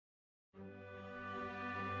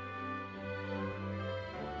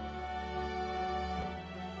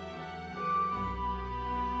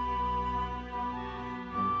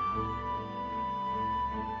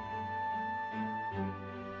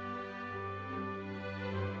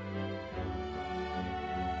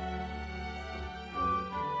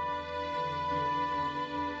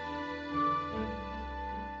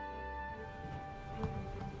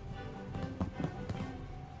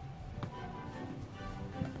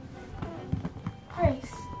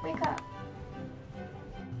Grace, wake up.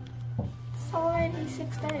 It's already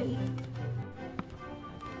 6:30.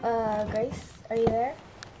 Grace, are you there?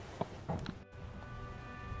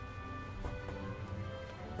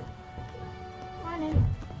 Morning.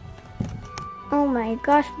 Oh my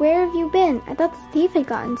gosh, where have you been? I thought the thief had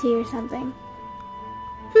gotten to you or something.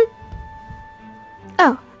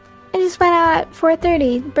 Oh, I just went out at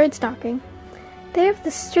 4:30 bird stalking. They have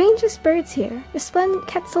the strangest birds here. Resplendent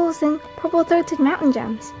quetzals and purple-throated mountain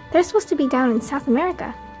gems. They're supposed to be down in South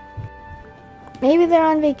America. Maybe they're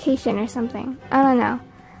on vacation or something. I don't know.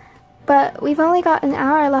 But we've only got an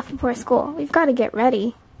hour left before school. We've got to get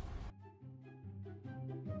ready.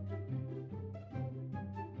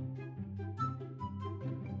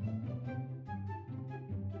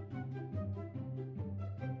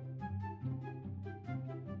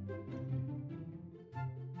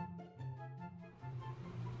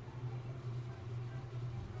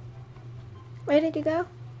 Where did you go?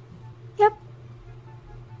 Yep.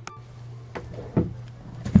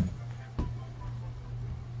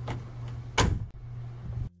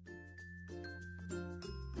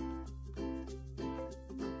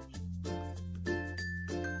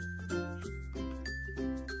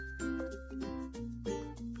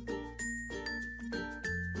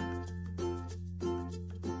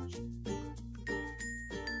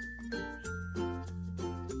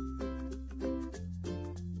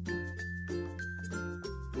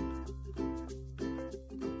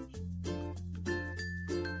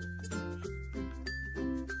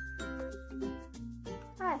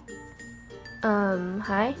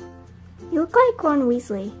 Hi? You look like Ron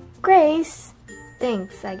Weasley. Grace!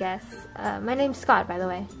 Thanks, I guess. My name's Scott, by the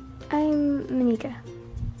way. I'm Monica.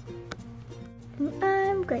 And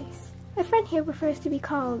I'm Grace. My friend here prefers to be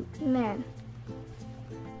called Man.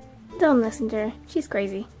 Don't listen to her. She's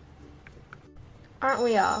crazy. Aren't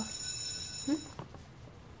we all?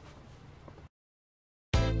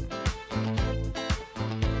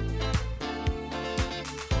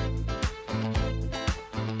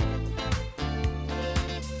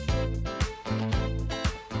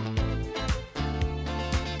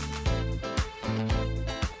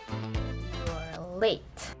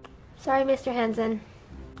 Late. Sorry, Mr. Hansen.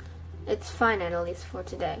 It's fine, Annalise, for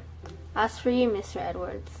today. As for you, Mr.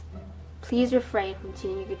 Edwards, please refrain from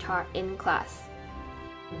tuning your guitar in class.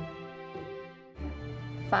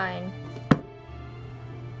 Fine.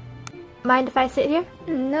 Mind if I sit here?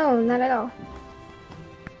 No, not at all.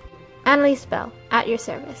 Annalise Bell, at your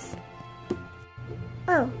service.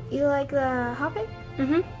 Oh, you like the Hobbit?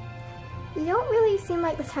 Mm-hmm. You don't really seem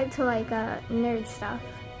like the type to like nerd stuff.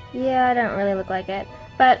 Yeah, I don't really look like it,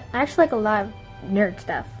 but I actually like a lot of nerd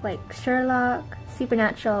stuff, like Sherlock,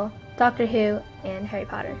 Supernatural, Doctor Who, and Harry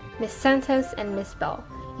Potter. Miss Santos and Miss Bell,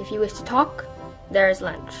 if you wish to talk, there's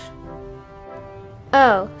lunch.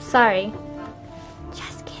 Oh, sorry.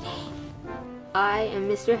 Just kidding. I am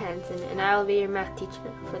Mr. Hansen, and I will be your math teacher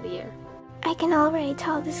for the year. I can already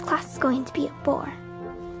tell this class is going to be a bore.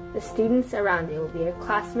 The students around you will be your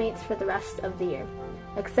classmates for the rest of the year,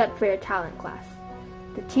 except for your talent class.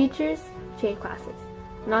 The teachers change classes,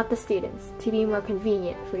 not the students, to be more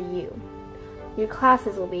convenient for you. Your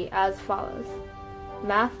classes will be as follows: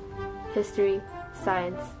 math, history,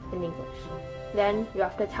 science, and English. Then you're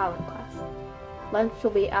off to talent class. Lunch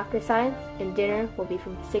will be after science, and dinner will be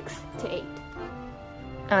from 6 to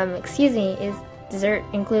 8. Excuse me, is dessert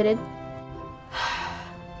included?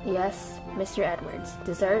 Yes, Mr. Edwards,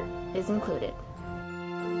 dessert is included.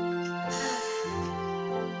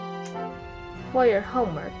 For your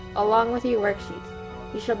homework, along with your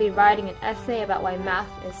worksheets, you shall be writing an essay about why math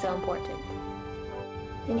is so important.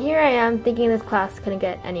 And here I am thinking this class couldn't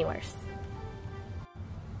get any worse.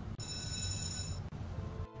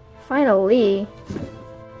 Finally,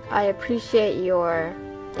 I appreciate your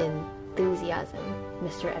enthusiasm,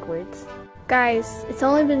 Mr. Edwards. Guys, it's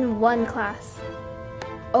only been one class.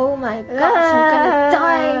 Oh my gosh, I'm gonna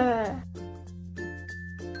die!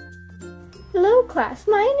 Hello class,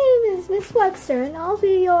 my name is Miss Webster and I'll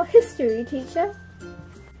be your history teacher.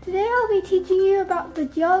 Today I'll be teaching you about the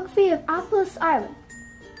geography of Atlas Island.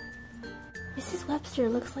 Mrs. Webster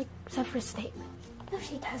looks like Severus Snape. No,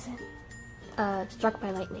 she doesn't. Struck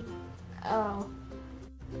by lightning. Oh.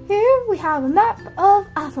 Here we have a map of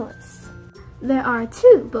Atlas. There are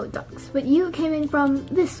 2 boat docks, but you came in from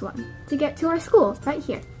this one to get to our school, right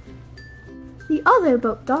here. The other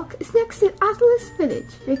boat dock is next to Atlas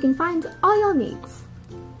Village, where you can find all your needs.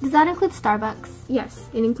 Does that include Starbucks? Yes,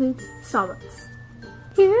 it includes Starbucks.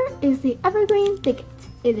 Here is the Evergreen Thicket.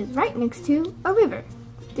 It is right next to a river.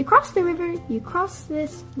 To cross the river, you cross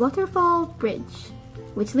this waterfall bridge,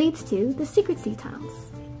 which leads to the Secret Sea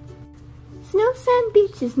tunnels. Snow Sand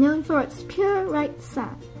Beach is known for its pure white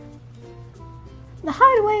sand. The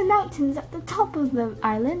Hideaway Mountains at the top of the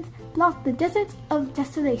island block the Desert of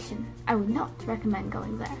Desolation. I would not recommend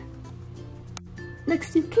going there.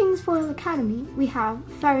 Next to Kingsfoil Academy, we have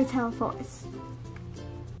Fairytale Forest.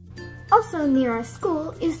 Also near our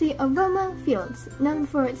school is the Aroma Fields, known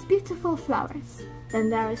for its beautiful flowers. Then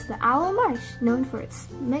there is the Owl Marsh, known for its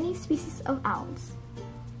many species of owls.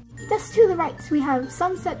 Just to the right, we have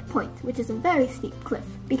Sunset Point, which is a very steep cliff.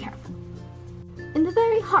 Be careful. In the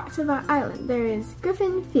very heart of our island, there is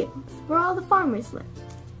Griffin Fields, where all the farmers live.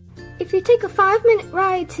 If you take a 5-minute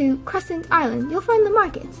ride to Crescent Island, you'll find the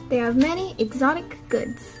market. They have many exotic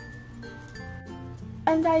goods.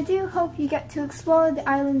 And I do hope you get to explore the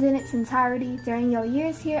island in its entirety during your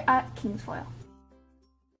years here at Kingsfoil.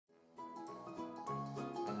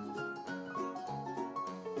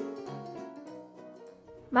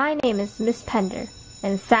 My name is Miss Pender,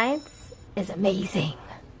 and science is amazing.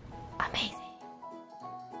 Amazing.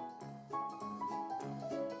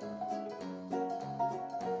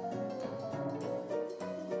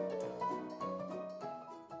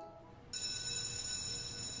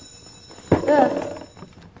 Ugh.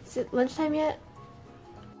 Is it lunchtime yet?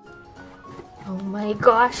 Oh my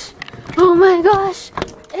gosh. Oh my gosh.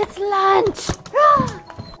 It's lunch.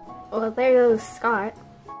 Ah! Well, there goes Scott.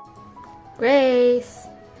 Grace.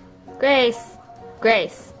 Grace.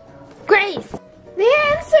 Grace. Grace! The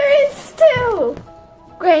answer is 2!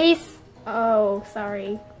 Grace. Oh,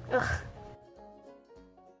 sorry. Ugh.